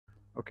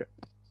Okay,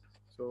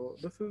 so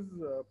this is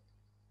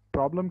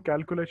problem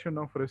calculation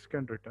of risk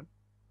and return.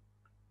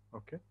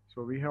 Okay,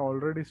 so we have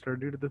already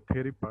studied the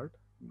theory part.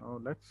 Now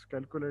let's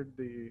calculate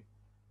the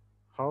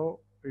how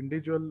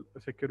individual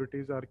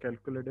securities are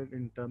calculated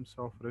in terms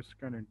of risk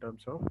and in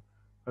terms of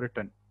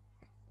return.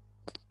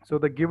 So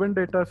the given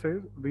data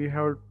says we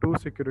have two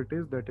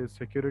securities, that is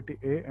security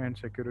A and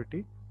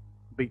security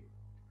B.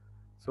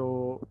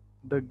 So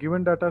the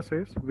given data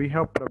says we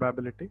have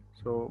probability.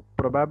 So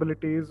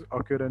probability is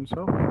occurrence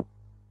of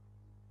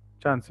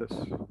chances.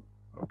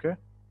 Okay.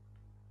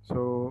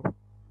 So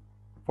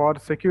for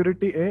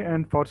security A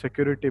and for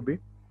security B.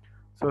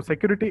 So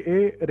security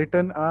A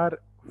return are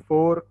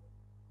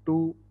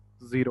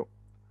 420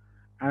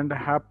 and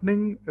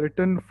happening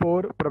return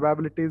for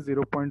probability is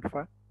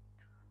 0.5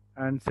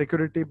 and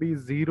security B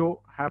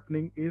 0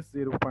 happening is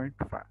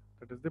 0.5.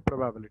 That is the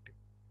probability.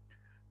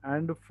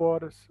 And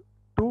for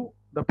 2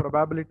 the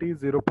probability is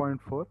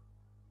 0.4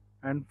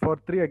 and for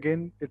 3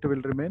 again it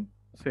will remain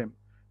same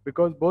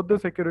because both the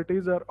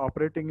securities are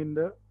operating in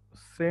the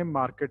same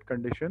market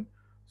condition,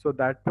 so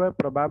that way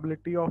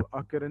probability of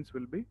occurrence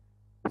will be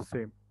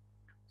same.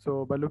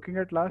 So by looking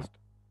at last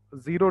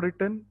 0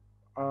 return,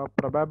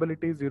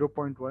 probability is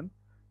 0.1,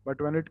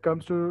 but when it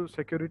comes to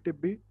security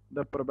B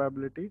the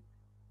probability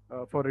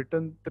for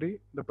return 3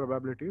 the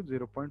probability is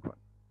 0.1.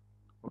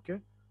 Okay,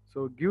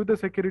 so give the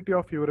security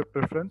of your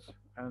preference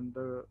and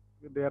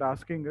they are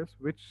asking us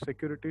which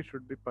security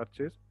should be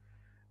purchased,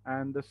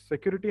 and the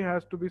security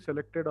has to be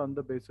selected on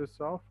the basis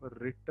of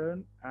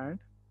return and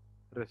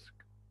risk.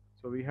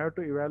 So we have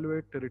to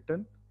evaluate the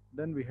return,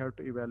 then we have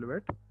to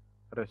evaluate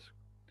risk.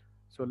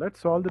 So let's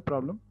solve the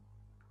problem.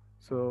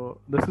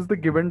 So this is the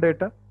given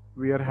data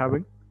we are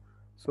having.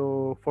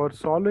 So for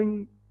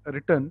solving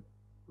return,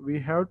 we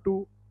have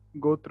to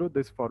go through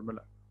this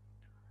formula.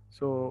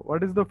 So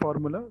what is the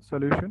formula?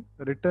 Solution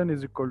return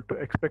is equal to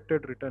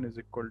expected return is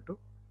equal to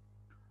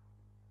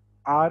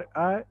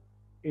Ri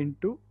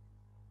into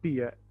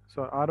Pi.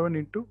 So R1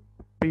 into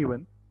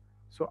P1.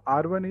 So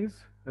R1 is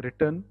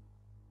return,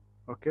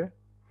 okay,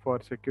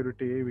 for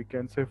security A we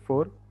can say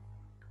 4,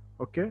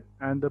 okay,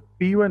 and the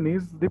P1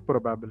 is the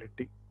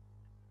probability,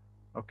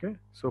 okay.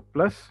 So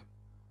plus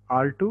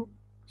R2,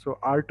 so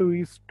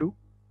R2 is 2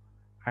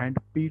 and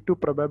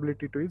P2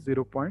 probability 2 is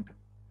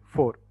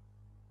 0.4.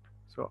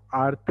 So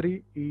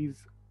R3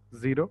 is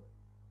 0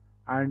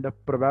 and the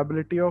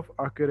probability of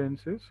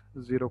occurrence is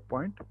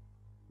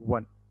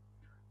 0.1.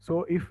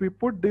 So if we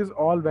put these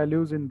all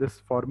values in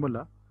this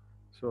formula,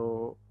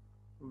 so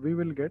we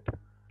will get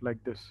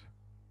like this.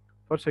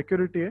 For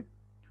security A,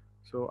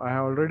 so I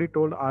have already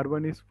told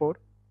R1 is 4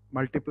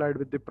 multiplied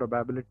with the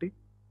probability,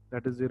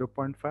 that is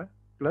 0.5,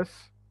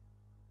 plus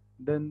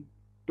then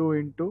 2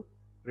 into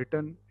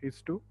return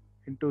is 2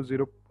 into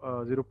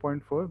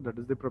 0.4, that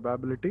is the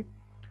probability,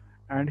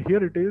 and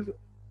here it is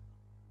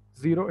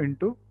 0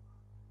 into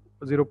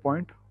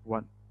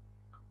 0.1.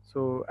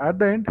 So at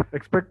the end,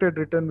 expected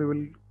return we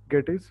will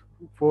get is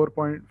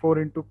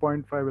 4.4 into zero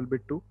point 0.5 will be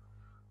 2.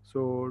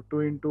 So 2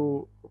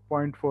 into zero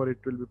point 0.4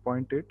 it will be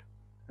 0.8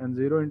 and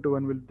 0 into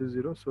 1 will be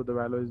 0. So the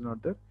value is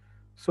not there.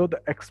 So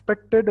the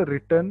expected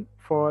return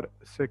for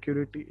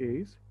security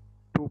A is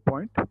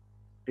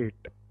 2.8.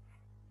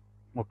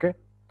 Okay.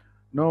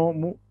 Now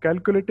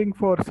calculating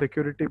for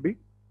security B.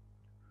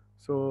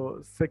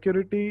 So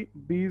security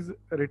B's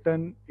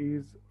return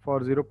is for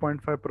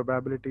 0.5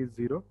 probability is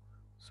 0.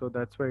 So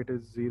that's why it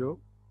is 0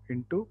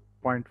 into zero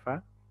point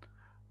 0.5.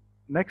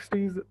 Next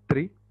is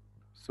 3.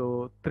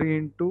 So 3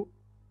 into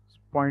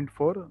zero point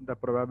 0.4, the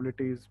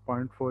probability is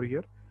 0.4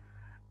 here.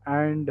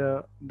 And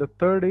the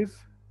third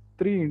is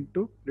 3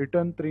 into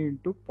return 3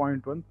 into zero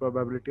point 0.1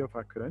 probability of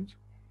occurrence.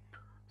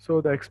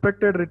 So the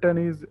expected return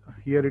is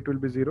here it will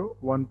be 0,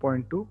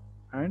 1.2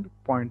 and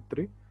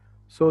 0.3.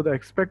 So the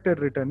expected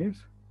return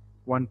is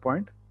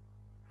 1.5.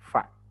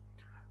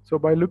 So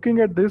by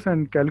looking at this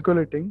and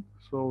calculating,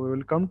 so we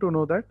will come to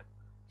know that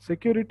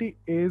security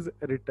A's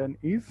return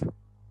is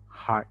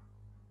high.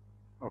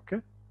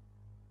 Okay.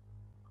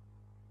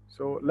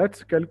 So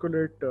let's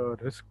calculate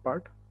risk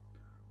part.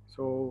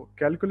 So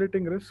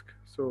calculating risk,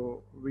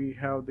 so we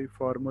have the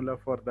formula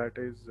for that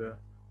is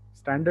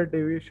standard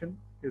deviation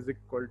is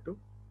equal to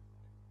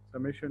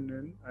summation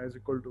n I is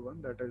equal to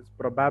 1, that is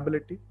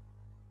probability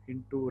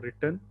into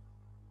return,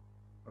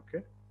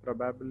 okay,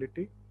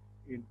 probability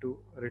into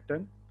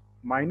return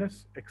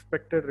minus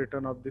expected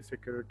return of the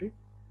security,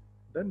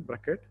 then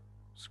bracket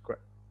square,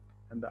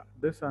 and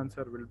this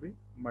answer will be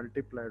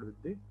multiplied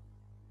with the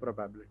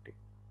probability.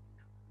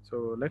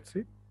 So let's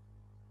see.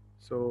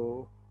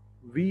 So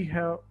we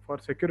have for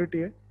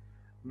security A,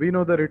 we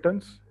know the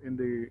returns in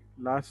the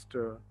last.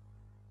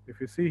 If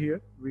you see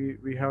here,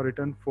 we have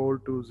written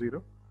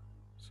 420.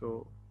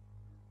 So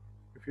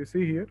if you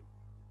see here,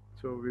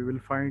 so we will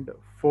find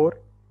 4,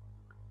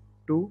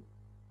 2,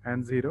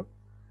 and 0,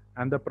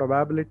 and the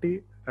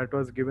probability that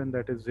was given,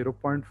 that is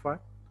 0.5,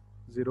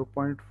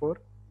 0.4,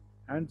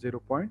 and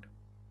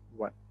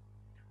 0.1.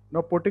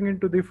 Now putting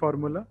into the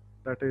formula,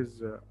 that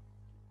is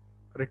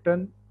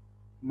return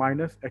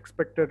minus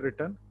expected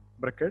return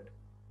bracket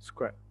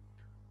square.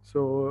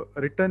 So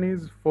return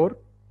is 4,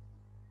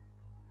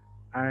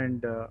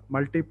 and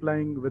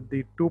multiplying with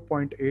the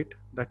 2.8,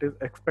 that is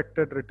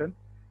expected return,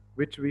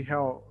 which we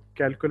have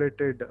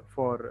calculated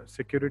for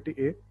security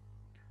A,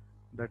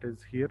 that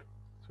is here.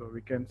 So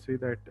we can see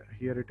that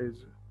here it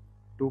is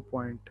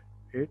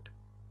 2.8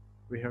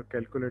 we have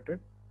calculated.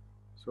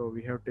 So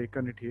we have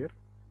taken it here,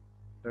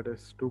 that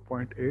is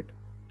 2.8.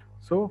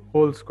 So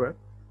whole square.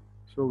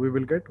 So we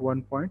will get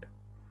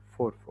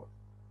 1.44.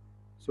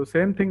 So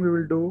same thing we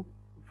will do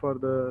for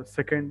the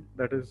second,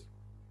 that is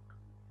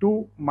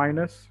 2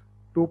 minus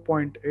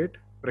 2.8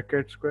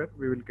 bracket square,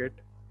 we will get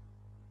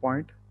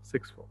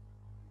 0.64.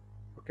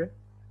 Okay,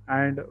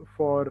 and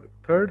for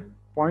third, zero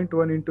point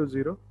 0.1 into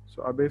 0,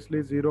 so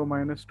obviously 0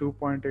 minus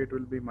 2.8 will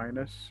be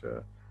minus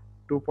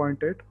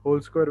 2.8,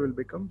 whole square will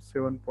become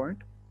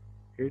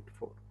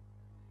 7.84.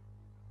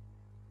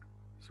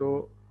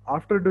 So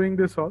after doing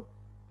this all,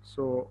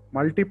 so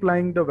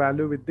multiplying the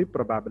value with the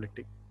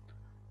probability,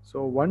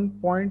 so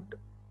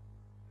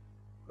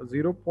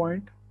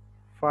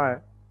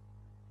 1.0.5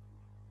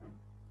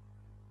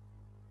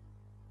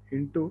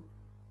 into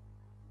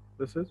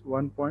this is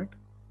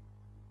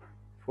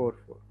 1.44.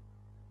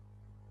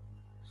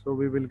 So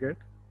we will get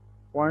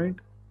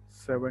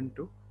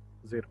 0.720.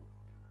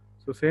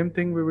 So same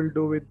thing we will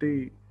do with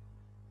the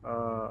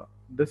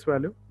this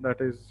value, that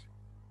is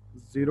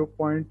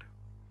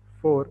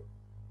 0.4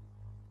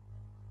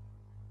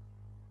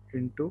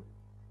 into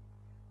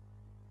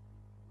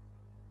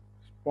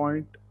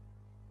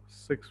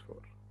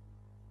 0.64.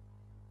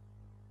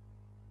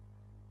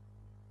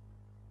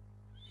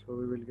 So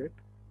we will get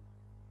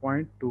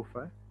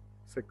 0.256.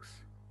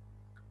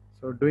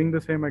 So doing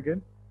the same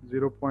again,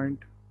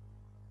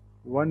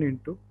 0.1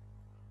 into,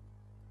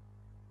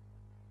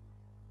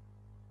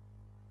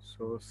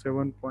 so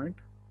 7.84.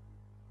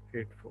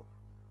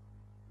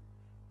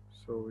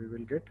 So we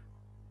will get,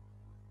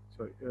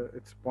 so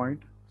it's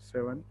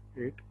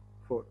 0.784.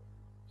 So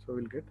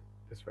we'll get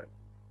this value.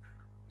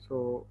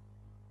 So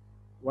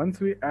once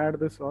we add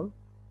this all,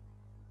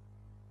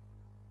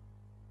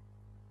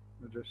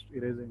 just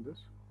erasing this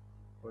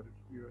for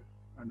your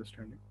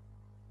understanding.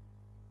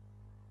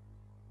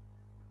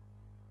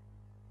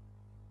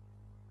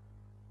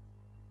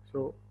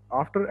 So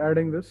after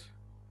adding this,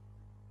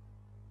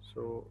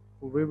 so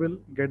we will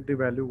get the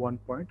value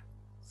 1.76.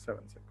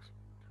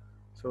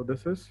 So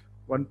this is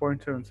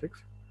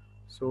 1.76.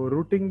 So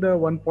rooting the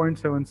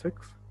 1.76,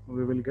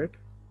 we will get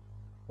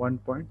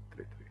 1.33.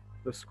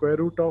 The square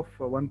root of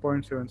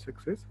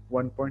 1.76 is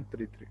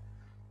 1.33.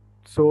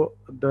 So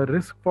the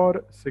risk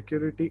for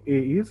security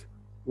A is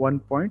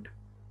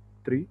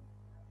 1.33.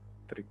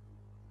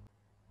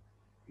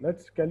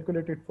 Let's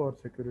calculate it for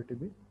security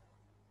B.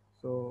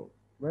 So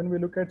when we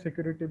look at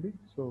security B,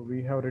 so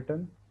we have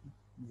written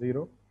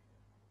 0,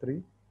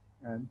 3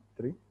 and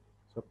 3.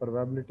 So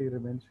probability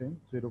remains same,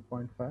 0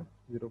 0.5,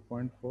 0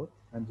 0.4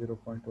 and 0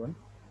 0.1.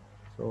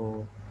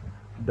 So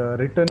the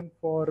return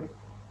for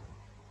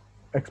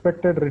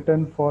expected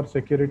return for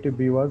security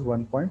B was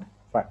 1.5.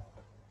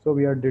 So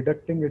we are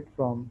deducting it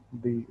from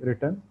the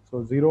return.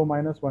 So 0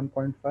 minus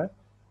 1.5.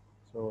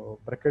 So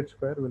bracket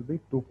square will be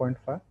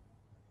 2.5.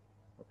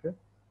 Okay.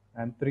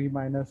 And 3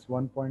 minus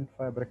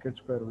 1.5 bracket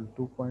square will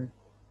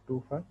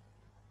 2.25.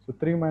 So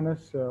 3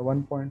 minus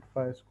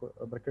 1.5 square,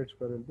 bracket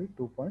square will be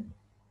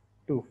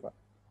 2.25.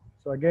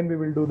 So again we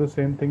will do the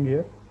same thing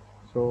here.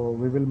 So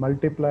we will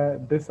multiply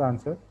this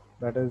answer,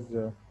 that is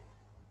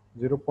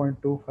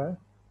 0.25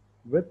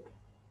 with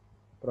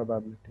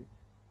probability.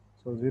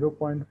 So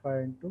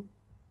 0.5 into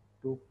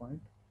 2.25.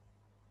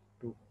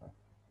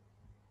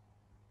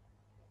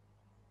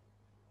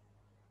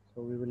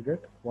 So we will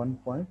get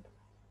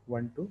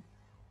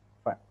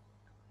 1.125.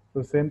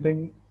 So same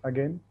thing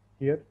again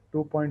here,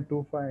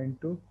 2.25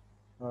 into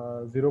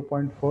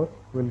 0.4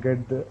 will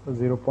get the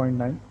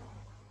 0.9,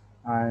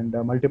 and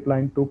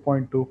multiplying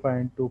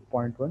 2.25 into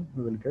 0.1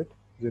 we will get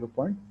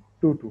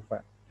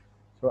 0.225.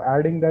 So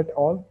adding that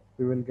all,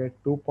 we will get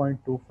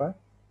 2.25,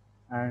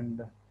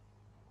 and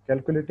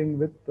calculating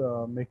with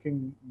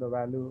making the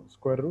value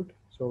square root,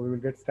 so we will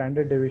get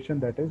standard deviation,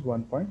 that is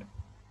 1.5.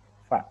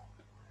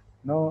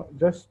 Now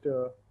just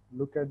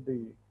look at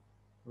the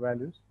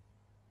values.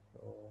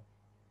 So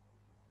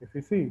if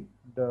you see,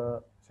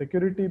 the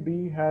security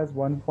B has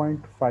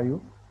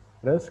 1.5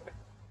 risk,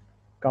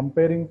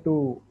 comparing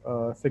to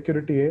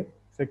security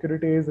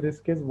A's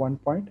risk is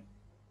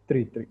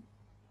 1.33.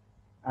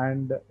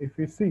 And if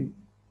you see,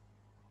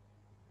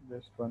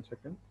 just one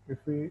second,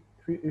 if you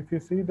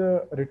see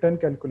the return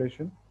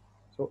calculation,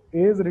 so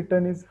A's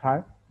return is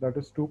high, that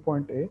is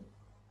 2.8.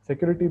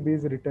 Security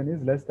B's return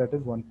is less, that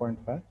is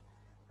 1.5.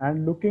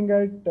 And looking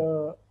at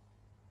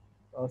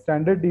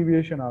standard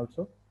deviation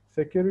also,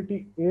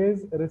 security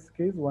A's risk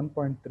is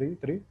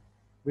 1.33,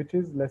 which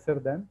is lesser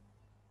than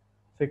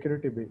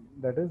security B,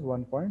 that is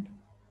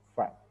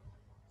 1.5.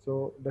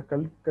 So the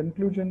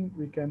conclusion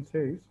we can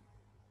say is,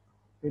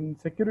 in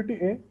security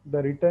A,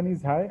 the return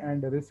is high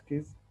and the risk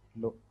is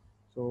low.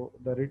 So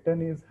the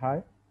return is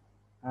high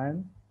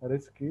and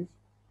risk is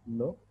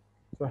low.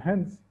 So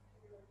hence,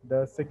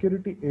 the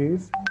security A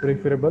is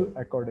preferable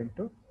according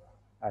to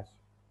us.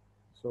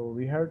 So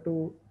we have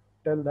to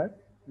tell that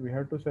we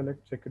have to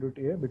select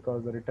security A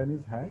because the return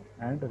is high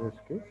and the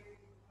risk is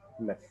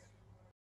less.